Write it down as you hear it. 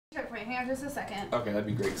me. Hang on just a second. Okay, that'd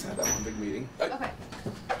be great because I have that one big meeting. Okay.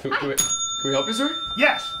 Can we help you, sir?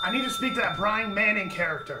 Yes, I need to speak to that Brian Manning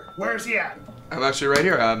character. Where is he at? I'm actually right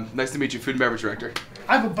here. Nice to meet you, food and beverage director.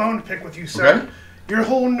 I have a bone to pick with you, sir. Okay. Your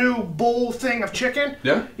whole new bowl thing of chicken?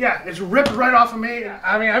 Yeah? Yeah, it's ripped right off of me.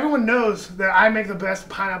 I mean, everyone knows that I make the best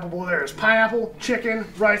pineapple bowl there is. Pineapple, chicken,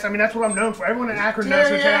 rice. I mean, that's what I'm known for. Everyone in Akron knows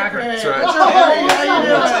who TeriAkron is. That's right.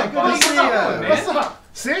 What's up?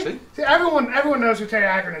 See? Everyone knows who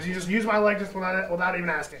TeriAkron is. You just use my likeness without even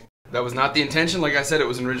asking. That was not the intention. Like I said, it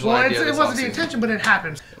was an original Well, idea. it wasn't the intention, but it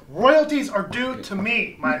happens. Royalties are due to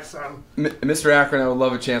me, my son. Mr. Akron, I would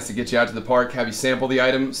love a chance to get you out to the park, have you sample the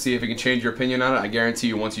item, see if it can change your opinion on it. I guarantee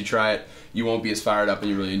you, once you try it, you won't be as fired up and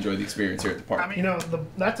you really enjoy the experience here at the park. I mean, you know,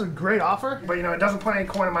 that's a great offer, but, you know, it doesn't put any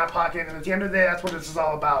coin in my pocket, and at the end of the day, that's what this is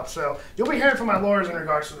all about. So you'll be hearing from my lawyers in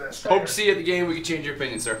regards to this. Hope to see you at the game. We can change your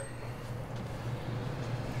opinion, sir.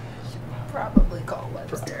 Probably call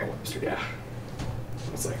Webster. Yeah.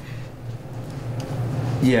 What's like?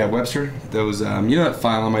 Yeah, Webster, those, you know that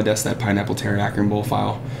file on my desk, that Pineapple TeriAkron Bowl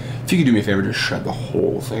file? If you could do me a favor, just shred the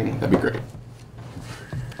whole thing, that'd be great.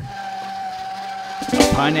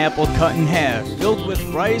 Pineapple cut in half, filled with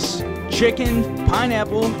rice, chicken,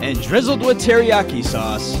 pineapple, and drizzled with teriyaki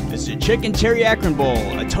sauce. It's the Chicken TeriAkron Bowl,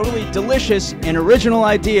 a totally delicious and original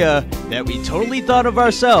idea that we totally thought of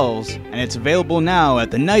ourselves, and it's available now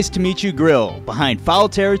at the Nice to Meet You Grill behind Foul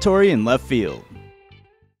Territory in left field.